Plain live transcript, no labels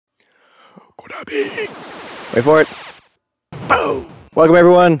coming. Wait for it. Boom. Welcome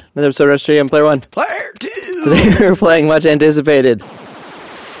everyone. Another episode of RetroStadium Player 1. Player 2. Today we're playing much anticipated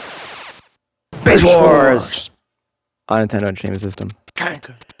Base Wars on Nintendo Entertainment System.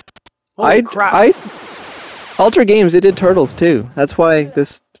 Holy crap. Ultra Games, they did Turtles too. That's why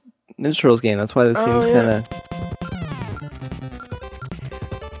this Ninja Turtles game. That's why this seems kind of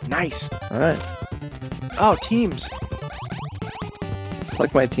nice. All right. Oh, teams.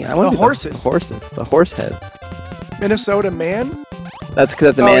 Select my team. I want the horses. The horses. The horse heads. Minnesota Man. That's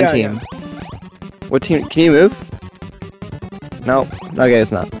a man team. Yeah. What team? Can you move? No. Okay,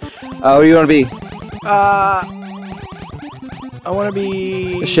 it's not. What do you want to be? I want to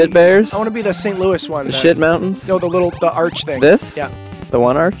be... The Shit Bears? I want to be the St. Louis one. The Shit Mountains? No, the arch thing. This? Yeah. The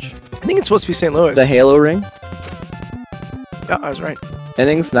one arch? I think it's supposed to be St. Louis. The Halo ring? Yeah, I was right.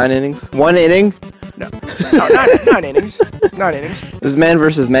 Innings? 9 innings? 1 inning? No, not innings. Not innings. This is man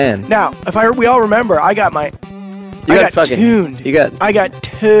versus man. Now, we all remember, I got tuned. You got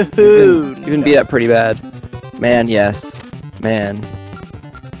tuned. You've been beat up pretty bad. Man, yes. Man.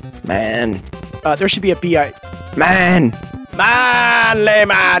 There should be a B.I. Man! Manly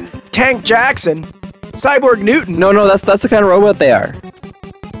man! Tank Jackson! Cyborg Newton! No, that's the kind of robot they are.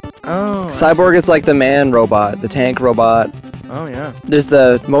 Oh. Cyborg is like the man robot, the tank robot. Oh, yeah. There's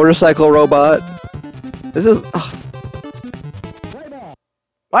the motorcycle robot. This is...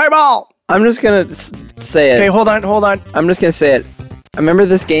 Fireball! I'm just gonna say it. Okay, hold on. I'm just gonna say it. I remember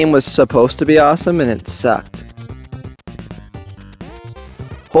this game was supposed to be awesome, and it sucked.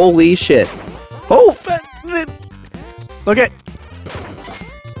 Holy shit. Oh, look at...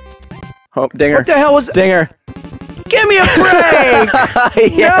 Oh, dinger. What the hell was... Dinger. Give me a break!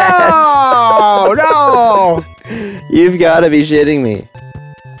 Yes! No! You've gotta be shitting me.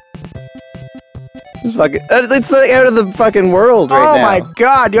 It's fucking... It's like out of the fucking world right now. Oh my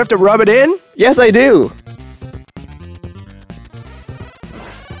god, do you have to rub it in? Yes, I do.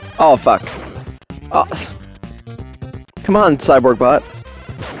 Oh, fuck. Oh. Come on, Cyborg Bot.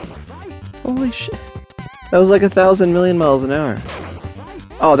 Holy shit. That was like 1,000 million miles an hour.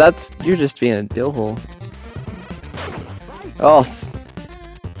 Oh, you're just being a dill hole. Oh.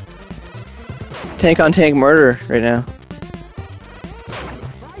 Tank on tank murder right now.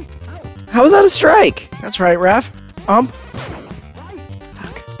 How was that a strike? That's right, ref. Fuck.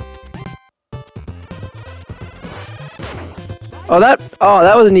 Oh,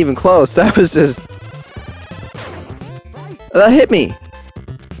 that wasn't even close. That was just... That hit me.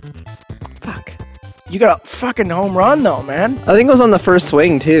 Fuck. You got a fucking home run, though, man. I think it was on the first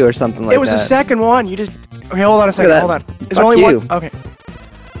swing, too, or something like that. It was the second one. You just... Okay, hold on a second. Hold on. Is there Fuck only you. one? Okay.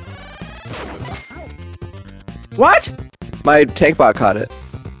 What? My tank bot caught it.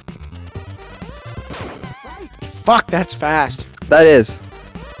 Fuck, that's fast. That is.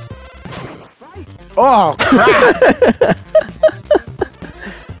 Oh, crap.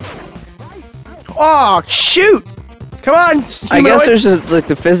 Oh, shoot. Come on, I guess there's just, like,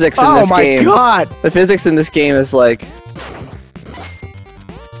 the physics in this game. Oh, my God. The physics in this game is, like...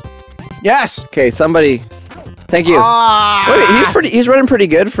 Yes. Okay, somebody... Thank you. Ah. Wait, he's running pretty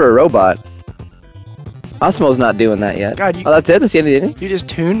good for a robot. Osmo's not doing that yet. God, oh, that's it? That's the end of the inning? You just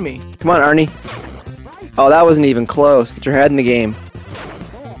tuned me. Come on, Arnie. Oh, that wasn't even close. Get your head in the game.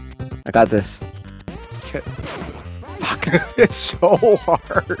 I got this. Okay. Fuck. It's so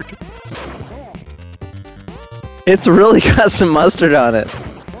hard. It's really got some mustard on it.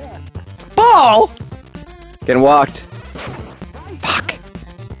 Ball! Getting walked. Fuck.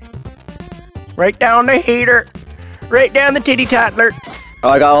 Right down the heater. Right down the titty toddler. Oh,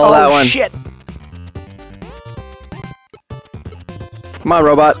 I got all that one. Oh, shit. Come on,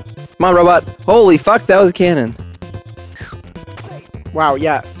 robot. Come on, robot. Holy fuck, that was a cannon. Wow,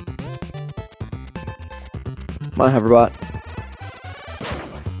 yeah. Come on, hoverbot.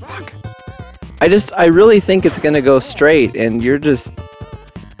 Fuck. I really think it's gonna go straight, and you're just...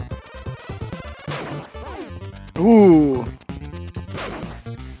 Ooh.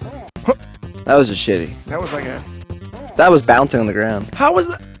 That was just shitty. That was like a... That was bouncing on the ground. How was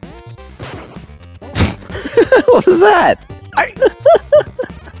that? What was that?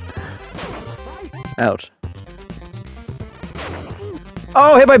 Ouch.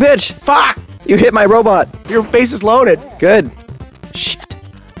 Oh, hit my pitch! Fuck! You hit my robot! Your base is loaded. Good. Shit.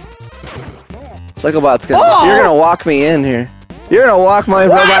 Cyclebot's gonna... Oh! You're gonna walk me in here. You're gonna walk my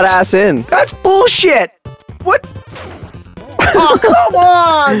robot ass in. That's bullshit! What? Oh, come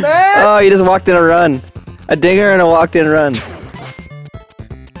on, man! Oh, you just walked in a run. A dinger and a walked in run.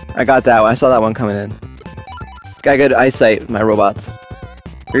 I got that one. I saw that one coming in. Got good eyesight with my robots.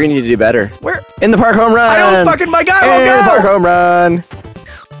 You're gonna need to do better. Where? In the park home run! I don't fucking... My God, In oh, the park home run!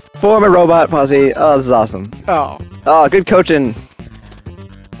 Form a robot posse. Oh, this is awesome. Oh. Oh, good coaching.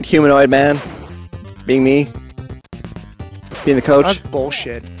 Humanoid man. Being me. Being the coach. That's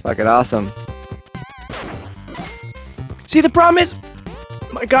bullshit. Fucking awesome. See, the problem is,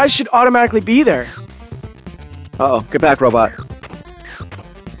 my guys should automatically be there. Uh-oh, get back, robot.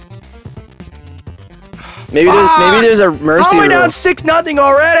 Maybe there's a mercy How am I rule. down 6-0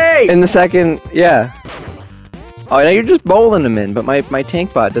 already? In the second, yeah. Oh, now you're just bowling them in, but my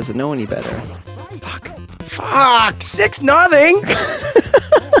tank bot doesn't know any better. Fuck. Fuck, 6-0.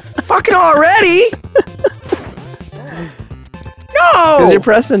 Fucking already? No. Because you're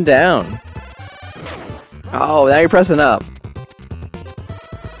pressing down. Oh, now you're pressing up.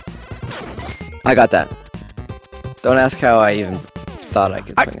 I got that. Don't ask how I even thought I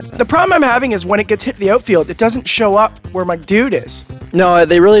could swing at that. The problem I'm having is when it gets hit the outfield, it doesn't show up where my dude is. No,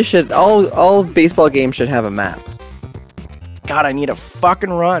 they really should. All baseball games should have a map. God, I need a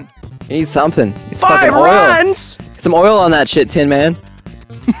fucking run. You need something. Need some 5 fucking oil. runs. Get some oil on that shit, Tin Man.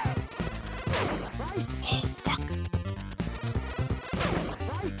 Oh fuck.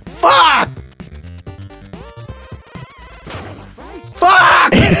 Fuck.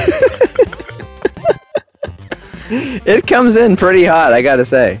 Fuck. It comes in pretty hot, I gotta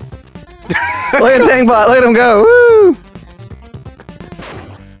say. Look at Tangbot, look at him go. Woo!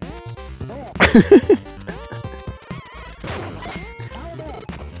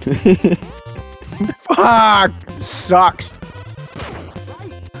 Fuck. Sucks.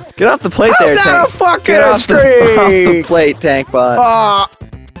 Get off the plate How's there, that Tank. a fucking Get off the streak? plate, Tankbot.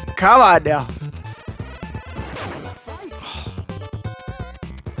 Come on now.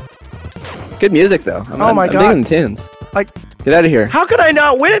 Good music though. I'm Oh my God. digging the tunes. Like, Get out of here. how could I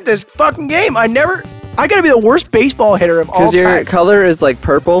not win at this fucking game? I gotta be the worst baseball hitter of all Because your time. color is like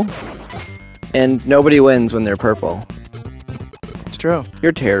purple, and nobody wins when they're purple. It's true.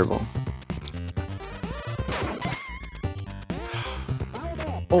 You're terrible.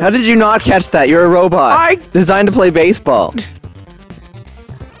 Oh. How did you not catch that? You're a robot. Designed to play baseball.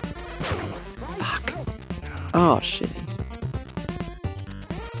 Fuck. Oh, shitty.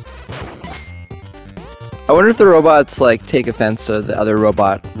 I wonder if the robots like take offense to the other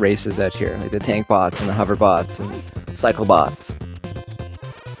robot races out here, like the tank bots and the hover bots and cycle bots.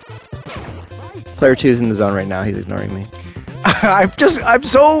 Player 2's in the zone right now. He's ignoring me. I'm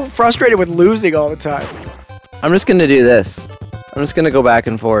so frustrated with losing all the time. I'm just gonna do this. I'm just gonna go back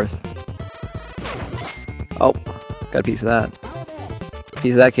and forth. Oh, got a piece of that.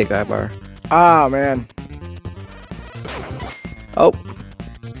 Piece of that kick eye bar. Ah, man. Oh.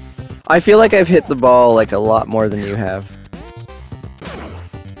 I feel like I've hit the ball like a lot more than you have.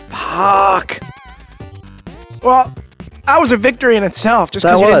 Fuck! Well, that was a victory in itself, just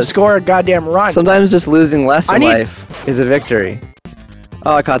because you didn't score a goddamn run. Sometimes just losing less in life is a victory.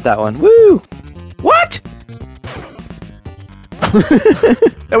 Oh, I caught that one. Woo! What?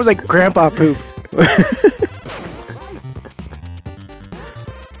 That was like grandpa poop.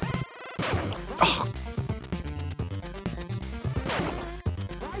 Oh.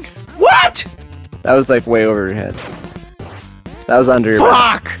 What? That was like way over your head. That was under your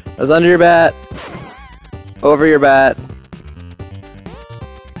bat. Fuck! That was under your bat. Over your bat.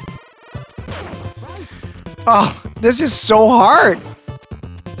 Oh, this is so hard.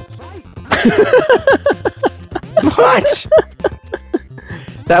 What?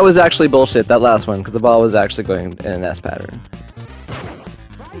 That was actually bullshit, that last one, because the ball was actually going in an S pattern.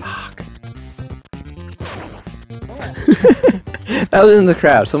 Fuck. That was in the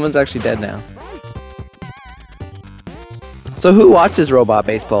crowd. Someone's actually dead now. So who watches robot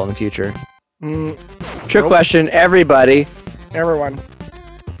baseball in the future? Trick question, everybody. Everyone.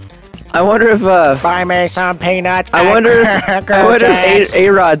 I wonder if Buy me some peanuts. I wonder if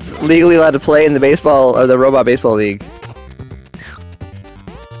A-Rod's legally allowed to play in the baseball or the robot baseball league.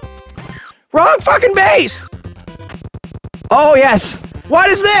 Wrong fucking base. Oh yes. What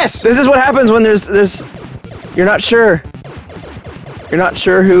is this? This is what happens when there's you're not sure. You're not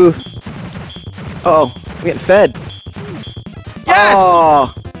sure who. Oh, I'm getting fed. Yes.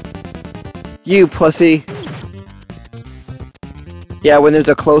 Oh, you pussy. Yeah, when there's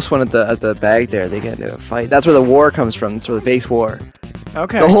a close one at the bag there, they get into a fight. That's where the war comes from. That's where the base war.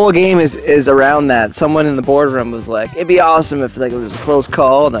 Okay. The whole game is around that. Someone in the boardroom was like, "It'd be awesome if like it was a close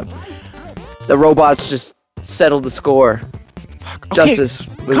call." And the robots just settled the score. Fuck. Okay. Justice.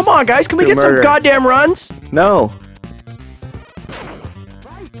 Come on, guys. Can we get murder. some goddamn runs? No.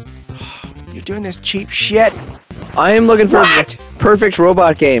 You're doing this cheap shit. I am looking for What? a perfect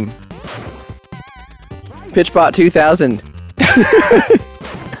robot game. Pitchbot 2000.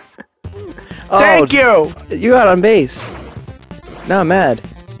 Thank you. You got on base. Now I'm mad.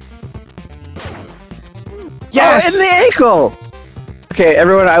 Yes! Oh, in the ankle! Okay,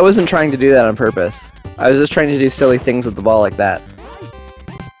 everyone, I wasn't trying to do that on purpose. I was just trying to do silly things with the ball like that.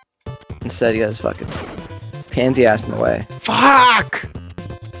 Instead, you got his fucking pansy ass in the way. Fuck!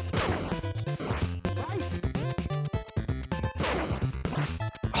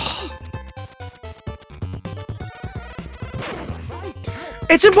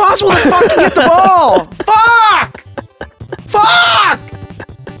 It's impossible to fucking hit the ball! Fuck! Fuck!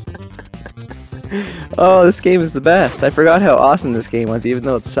 Oh, this game is the best. I forgot how awesome this game was, even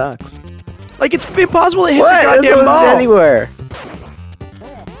though it sucks. Like, it's impossible to hit What? the goddamn It ball. wasn't anywhere.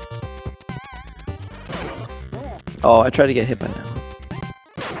 Oh, I tried to get hit by that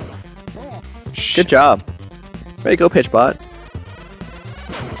one. Good job. Way to go, Pitchbot.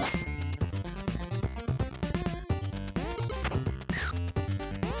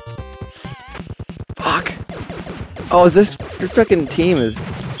 Fuck. Oh, is this... Your fucking team is...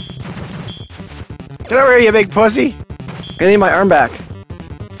 Get over here, you big pussy. I need my arm back.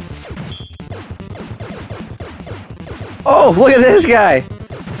 Oh, look at this guy.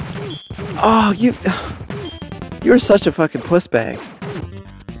 Oh, you're such a fucking puss bag.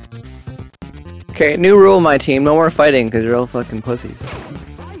 Okay, new rule, my team. No more fighting, because you're all fucking pussies.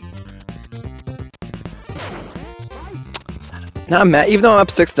 Now I'm mad, even though I'm up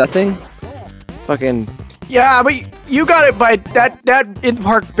 6-0. Fucking... Yeah, but you got it by that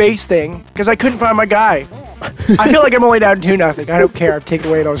in-park base thing, because I couldn't find my guy. I feel like I'm only down 2-0. I don't care. I've taken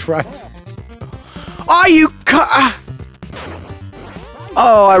away those runs. Oh, you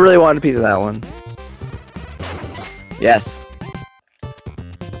Oh, I really wanted a piece of that one. Yes.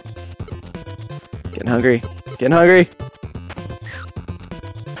 Getting hungry. Getting hungry.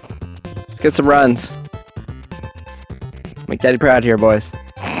 Let's get some runs. Make Daddy proud here, boys.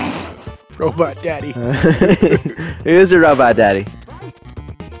 Robot Daddy. Who's your robot daddy?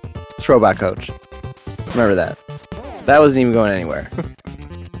 It's Robot Coach. Remember that. That wasn't even going anywhere.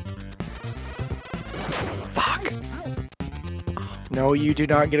 Fuck. No, you do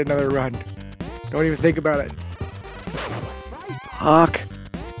not get another run. Don't even think about it. Fuck.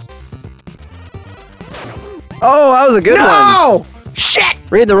 Oh, that was a good one. No! Shit!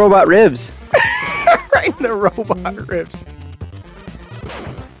 Right in the robot ribs. Right in the robot ribs.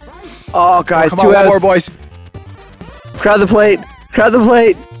 Oh, guys, Come 2 on, outs. one more, boys. Crowd the plate. Crowd the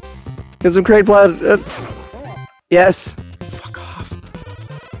plate. Get some crate blood. Yes. Fuck off.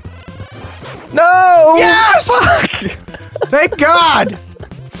 No! Yes! Fuck! Thank God!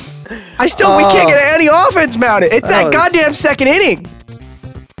 We can't get any offense mounted. It's that goddamn second inning.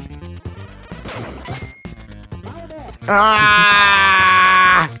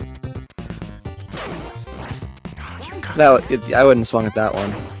 Ah! No, I wouldn't have swung at that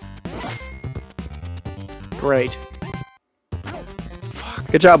one. Great.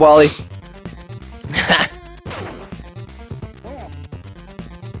 Good job, Wally.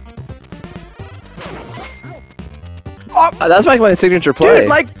 Oh, That's my signature play. dude,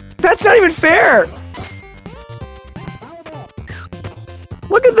 like, that's not even fair.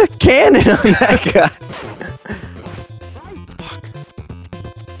 Look at the cannon on that guy.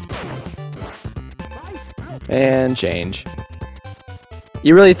 And change.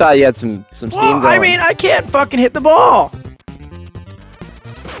 You really thought you had some steam going. I mean, I can't fucking hit the ball.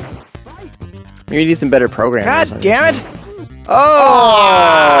 You need some better programmers. God damn it.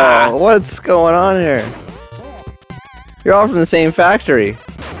 Oh! What's going on here? You're all from the same factory.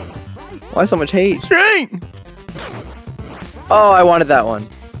 Why so much hate? Dang. Oh, I wanted that one.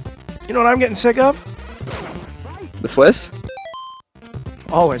 You know what I'm getting sick of? The Swiss?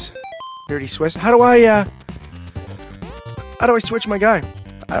 Always. Dirty Swiss. How do I switch my guy?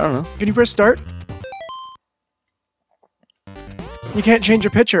 I don't know. Can you press start? You can't change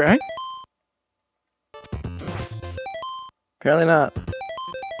your picture, eh? Apparently not.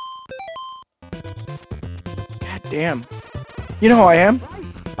 God damn. You know who I am?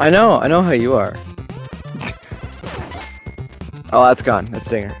 I know how you are. Oh, that's gone. That's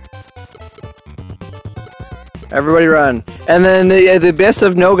Stinger. Everybody run. And then the abyss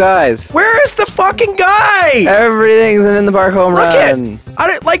of no guys. Where is the fucking guy? Everything's in the park home Look run.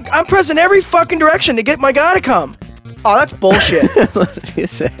 I'm pressing every fucking direction to get my guy to come. Oh, that's bullshit. That's what he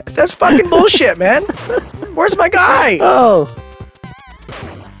said. That's fucking bullshit, man. Where's my guy? Oh.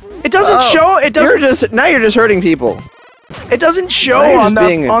 It doesn't show. It doesn't. Now you're just hurting people. It doesn't show Now you're on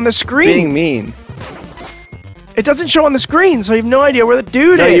just on the screen. Being mean. It doesn't show on the screen, so you have no idea where the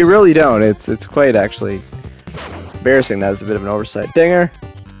dude is. No, you really don't. It's quite actually embarrassing. That was a bit of an oversight. Dinger.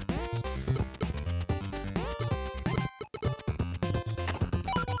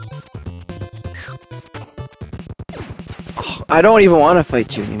 Oh, I don't even want to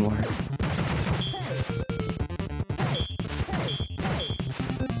fight you anymore.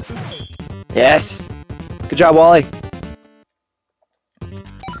 Yes. Good job, Wally.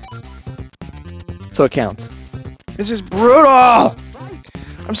 So it counts. This is brutal!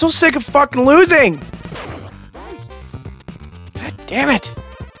 I'm so sick of fucking losing! God damn it!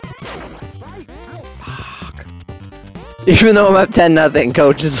 Fuck. Even though I'm up 10-0,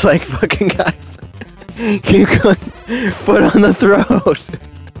 coach is like, fucking guys. Keep going. Foot on the throat.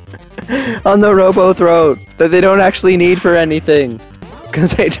 On the robo throat. That they don't actually need for anything.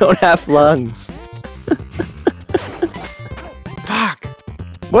 Because they don't have lungs. Fuck.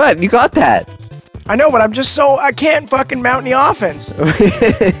 What? You got that. I know, but I'm just so... I can't fucking mount the offense.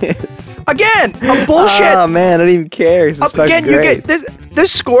 Again! A bullshit! Oh man, I don't even care. This is Again, fucking great. you get...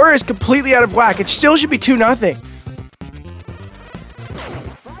 This score is completely out of whack. It still should be 2-0.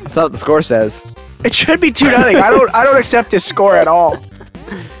 That's not what the score says. It should be 2-0. I don't accept this score at all.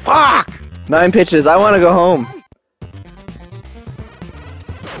 Fuck! 9 pitches. I want to go home.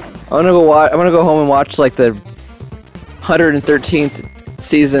 I want to go watch. I want to go home and watch like the 113th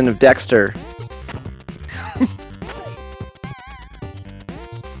season of Dexter.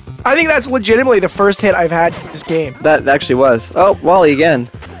 I think that's legitimately the first hit I've had this game. That actually was. Oh, Wally again.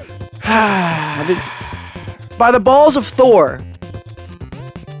 By the balls of Thor.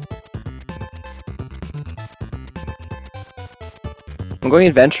 I'm going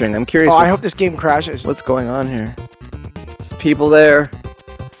adventuring. I'm curious. Oh, I hope this game crashes. What's going on here? There's people there.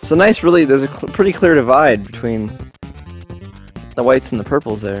 It's a nice, really. There's a pretty clear divide between the whites and the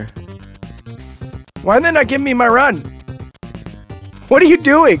purples there. Why did they not give me my run? What are you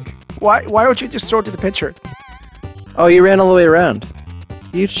doing? Why don't you just throw it to the pitcher? Oh, you ran all the way around.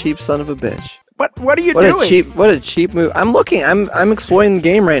 You cheap son of a bitch. What are you doing? What a cheap move. I'm looking. I'm exploring the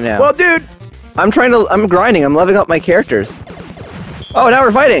game right now. Well, dude. I'm grinding. I'm leveling up my characters. Oh, now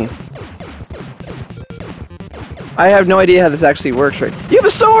we're fighting. I have no idea how this actually works right. You have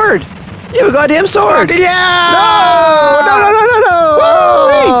a sword! You have a goddamn sword! Yeah! No!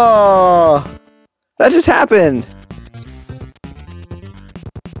 Oh! That just happened.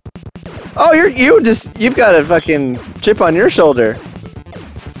 Oh, you've got a fucking chip on your shoulder.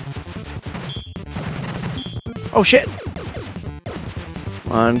 Oh shit.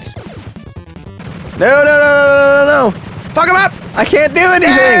 Come on. No. Fuck him up! I can't do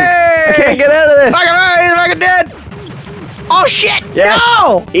anything! Hey! I can't get out of this! Fuck him up! He's fucking dead! Oh shit! Yes!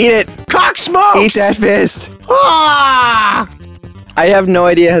 No! Eat it! Cock smokes! Eat that fist! Ah! I have no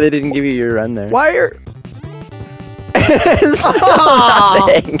idea how they didn't give you your run there. Why are... Nothing.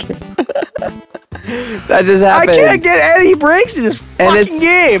 That just happened. I can't get any breaks in this fucking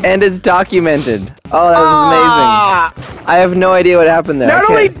game! And it's documented. Oh, that was amazing. I have no idea what happened there. Not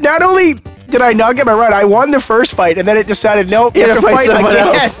only did I not get my run, I won the first fight, and then it decided, nope, you have to fight someone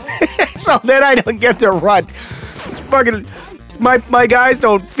again. else. So then I don't get to run. It's fucking... My guys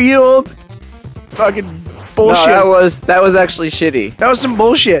don't field. Fucking bullshit. No, that was actually shitty. That was some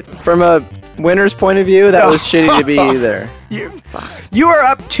bullshit. From a winner's point of view, that was shitty to be you there. You are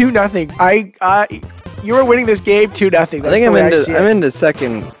up 2-0. You are winning this game 2-0. That's I think I'm into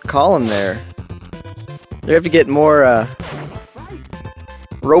second column there. You have to get more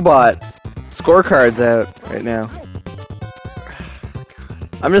robot scorecards out right now.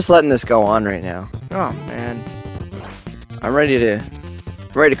 I'm just letting this go on right now. Oh man. I'm ready to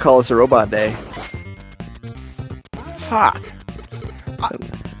call this a robot day. Fuck.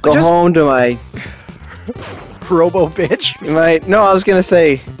 Go home to my Robo bitch. No, I was gonna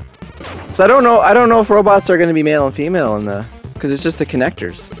say, cause I don't know if robots are gonna be male and female cause it's just the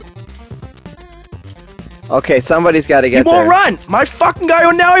connectors. Okay, somebody's got to get there. He won't run. My fucking guy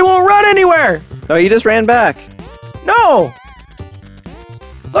now he won't run anywhere. No, he just ran back. No.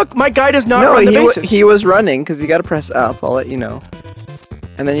 Look, my guy does not run the bases. He was running because you got to press up. I'll let you know.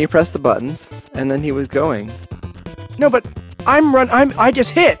 And then you press the buttons, and then he was going. No, but I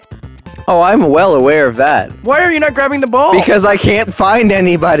just hit. Oh, I'm well aware of that. Why are you not grabbing the ball? Because I can't find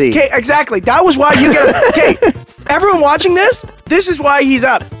anybody. Okay, exactly. That was why you get. Okay, everyone watching this is why he's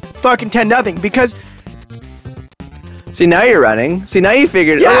up fucking 10-0 because. See, now you're running. See, now you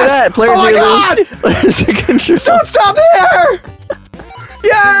figured it out. Yes! Look at that. Players oh my god! Learn to control. Don't stop there!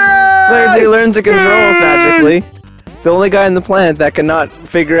 Yeah! Player 2 learns the controls magically. The only guy on the planet that cannot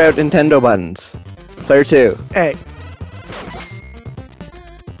figure out Nintendo buttons. Player 2. Hey.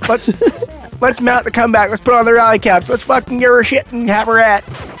 Let's mount the comeback. Let's put on the rally caps. Let's fucking give her shit and have her at.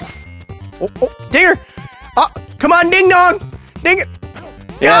 Oh, dinger! Oh, come on, ding dong! Ding it!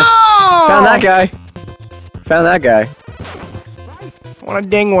 Yes! No! Found that guy. Found that guy. I want to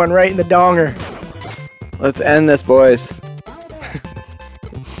ding one right in the donger. Let's end this, boys.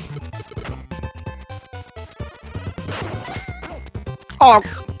 Oh,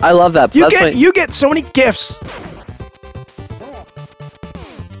 I love that. You get so many gifts.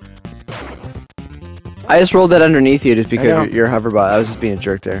 I just rolled that underneath you just because you're a hoverbot. I was just being a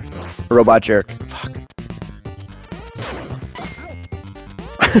jerk there. A robot jerk. Fuck.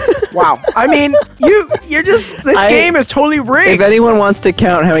 Wow. I mean, you're just... This game is totally rigged. If anyone wants to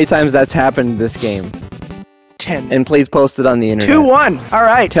count how many times that's happened this game. 10. And please post it on the internet. 2-1. All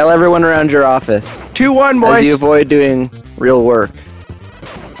right. Tell everyone around your office. 2-1, boys. As you avoid doing real work.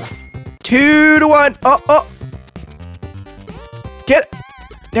 2-1. Oh. Get...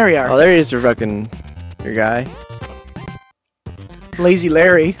 There you are. Oh, there he is, your guy. Lazy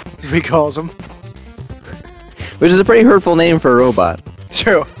Larry, as we calls him. Which is a pretty hurtful name for a robot.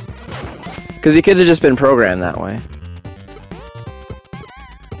 True. Because he could have just been programmed that way.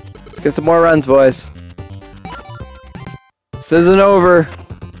 Let's get some more runs, boys. This isn't over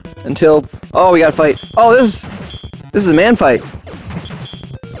until... Oh, we gotta fight. Oh, this is a man fight.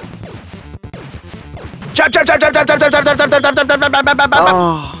 Chop, chop, chop, chop, chop, chop, chop, chop, chop, chop, chop, chop, chop, chop,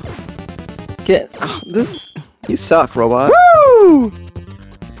 Oh. You suck, robot. Woo!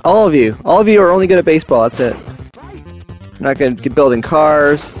 All of you are only good at baseball. That's it. You're not good at building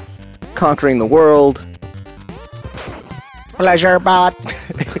cars, conquering the world. Pleasure bot.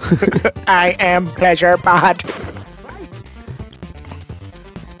 I am pleasure bot.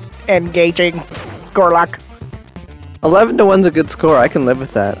 Engaging Gorlock. 11-1's a good score. I can live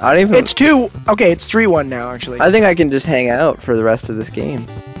with that. I don't even. It's 2. Okay, it's 3-1 now. Actually, I think I can just hang out for the rest of this game.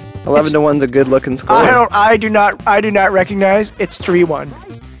 11-1's a good looking score. I do not recognize. It's 3-1.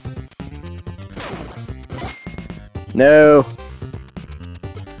 No.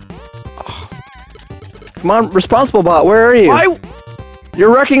 Oh. Come on, responsible bot. Where are you?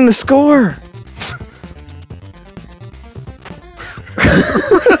 You're wrecking the score.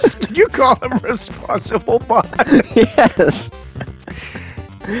 Did you call him responsible bot? Yes.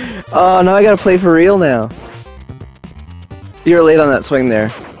 Oh, now I gotta play for real now. You were late on that swing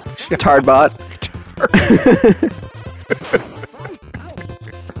there. Tard bot.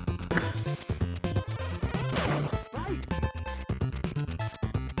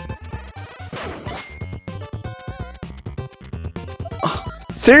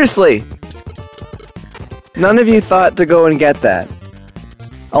 Seriously. None of you thought to go and get that.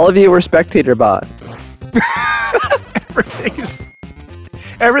 All of you were spectator bot.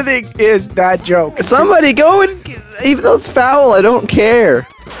 Everything is that joke. Somebody go and... Even though it's foul, I don't care.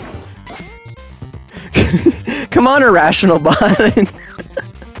 Come on, irrational bot.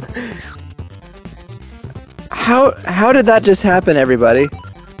 How did that just happen, everybody?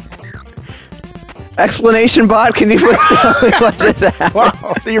 Explanation bot, can you please tell me what just happened?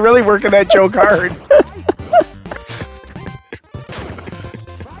 Wow, you're really working that joke hard.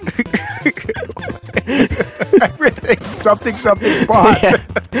 Everything, something bot. Yeah.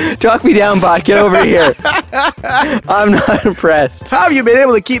 Talk me down, bot. Get over here. I'm not impressed. How have you been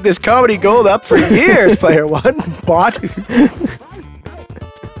able to keep this comedy gold up for years, player one, bot?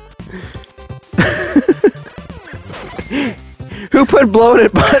 Who put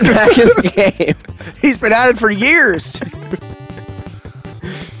bloated bot back in the game? He's been at it for years.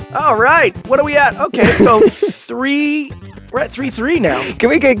 All right, what are we at? Okay, so we're at 3-3 now. Can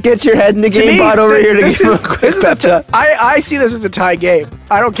we get your head in the game, bot, over here to give a quick pep talk? I see this as a tie game.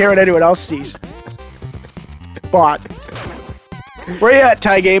 I don't care what anyone else sees. Bot. Where you at,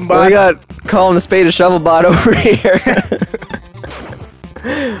 tie game, bot? Well, we got calling a spade a shovel bot over here.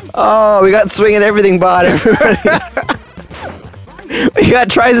 Oh, we got swinging everything bot, everybody. We got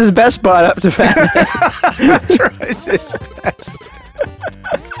tries his best bot up to bat. Tries his best.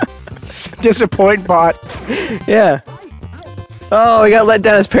 Disappoint bot. Yeah. Oh, we got let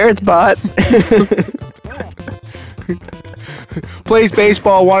down his parents bot. Plays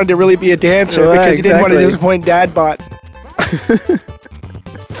baseball, wanted to really be a dancer because he didn't want to disappoint dad bot.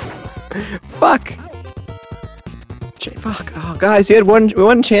 Fuck. Fuck. Oh, guys, you had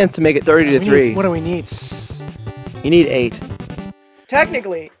one chance to make it 30-3. What do we need? You need 8.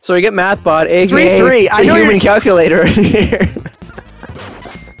 Technically. So we get math bot, aka 3-3. I know human calculator in here.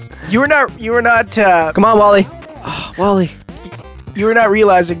 You were not. Come on, Wally. Oh, Wally. You were not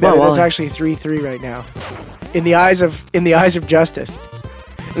realizing that Wally. it's actually 3-3 right now. In the eyes of justice.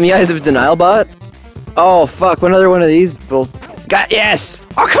 In the eyes of denial bot. Oh fuck! Another one of these. Yes.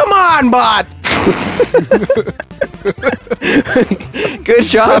 Oh come on, bot. Good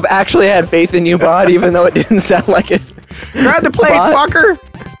job. Actually had faith in you, bot, even though it didn't sound like it. Grab the plate, bot? fucker.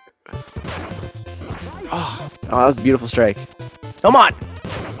 Oh, that was a beautiful strike. Come on.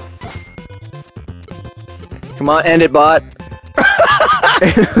 Come on, end it, bot.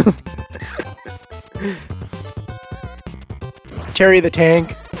 Terry the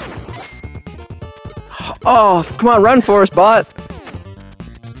Tank. Oh, come on, run for us, bot.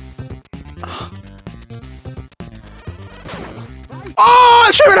 Oh,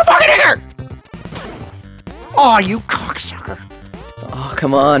 I should have been a fucking hitter! Oh, you cocksucker. Oh,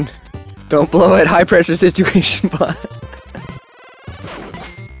 come on. Don't blow it. High pressure situation, bot.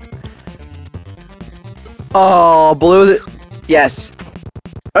 Oh, blew the... Yes.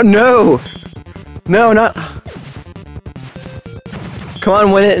 Oh, no. No, not... Come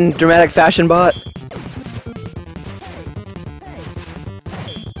on, win it in dramatic fashion, bot.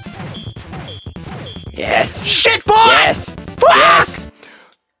 Yes. Shit, boy! Yes. Fuck! Yes.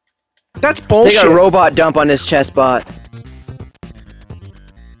 That's bullshit. Take a robot dump on his chest, bot.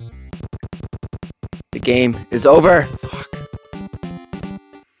 The game is over. Fuck.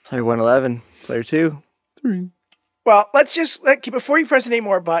 Player 111. Player 2. 3. Well, let's just before you press any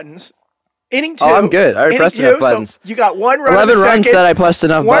more buttons. Inning 2. Oh, I'm good. I already pressed enough buttons. So you got 1 run 11 in the runs second, that I pressed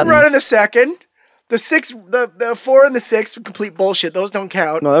enough one buttons. run in the second. The 4 and the 6 complete bullshit. Those don't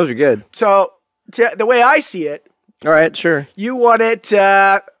count. No, those are good. So the way I see it, All right, sure. you won it.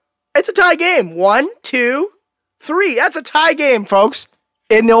 It's a tie game. 1, 2, 3. That's a tie game, folks.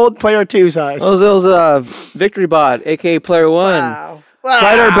 In the old player 2 size. Those victory bot, aka player 1. Wow.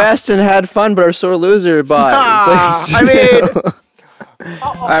 Tried our best and had fun, but are sore loser bot. I mean,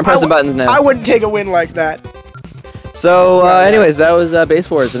 I'm pressing buttons now. I wouldn't take a win like that. So, anyways, that was Base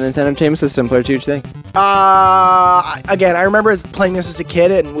Wars, an Nintendo Entertainment System. Player 2, thing. Again, I remember playing this as a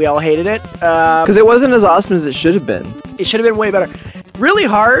kid, and we all hated it. Because it wasn't as awesome as it should have been. It should have been way better. Really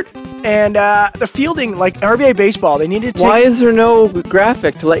hard, and the fielding, like RBI baseball, they needed to. Why is there no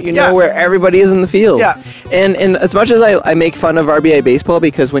graphic to let you know Yeah. where everybody is in the field? Yeah. And as much as I make fun of RBI baseball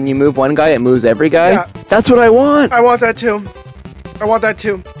because when you move one guy, it moves every guy. Yeah. That's what I want. I want that too.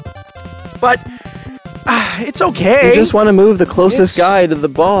 But it's okay. You just want to move the closest guy to the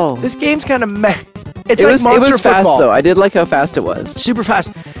ball. This game's kind of meh. It's It like was Monster fast Football. though. I did like how fast it was. Super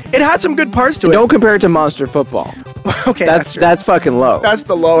fast. It had some good parts to it. Don't compare it to Monster Football. Okay, That's true. that's fucking low. That's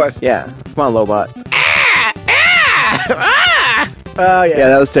the lowest. Yeah. Come on, Lobot. Yeah. Yeah,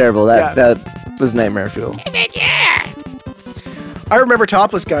 that was terrible. That was nightmare fuel. I remember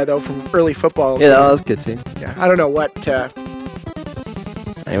Topless Guy though from early football. Yeah, that was good too. Yeah. I don't know what.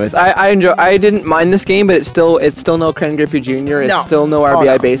 Anyways, I didn't mind this game, but it's still no Ken Griffey Jr. It's No. still no Oh, RBI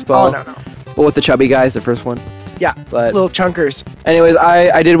no. baseball. Oh no. Well, with the chubby guys, the first one. Yeah. But Little chunkers. anyways,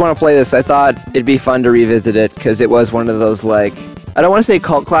 I did want to play this. I thought it'd be fun to revisit it because it was one of those like I don't want to say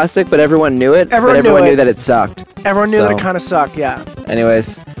cult classic, but everyone knew it. Everyone knew knew that it sucked. Everyone knew that it So- kind of sucked. Yeah.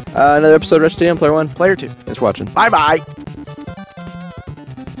 Anyways, another episode of RetroStadium Player 1. Player 2. Thanks for watching. Bye bye.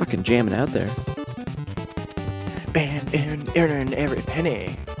 Fucking jamming out there. And earning every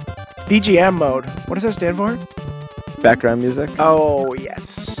penny. BGM mode. What does that stand for? Background music. Oh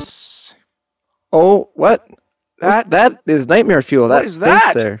yes. Oh, what? That- that is nightmare fuel. What That is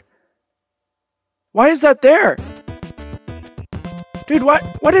that? face there. Why is that there? Dude,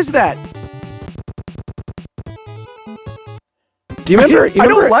 what is that? Do you remember? I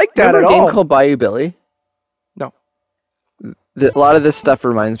don't like that remember at a game all. called Bayou Billy? No. A lot of this stuff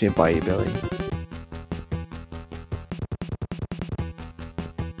reminds me of Bayou Billy.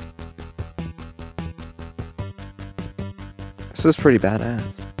 This is pretty badass.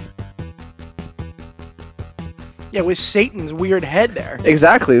 Yeah, with Satan's weird head there.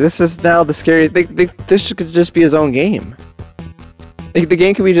 Exactly. This is now the scary. This could just be his own game. The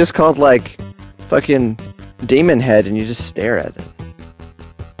game could be just called like fucking Demon Head, and you just stare at it.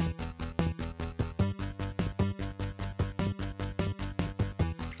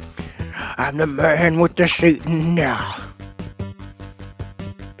 I'm the man with the Satan now.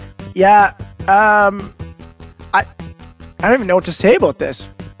 Yeah, I don't even know what to say about this.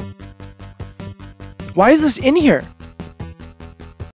 Why is this in here?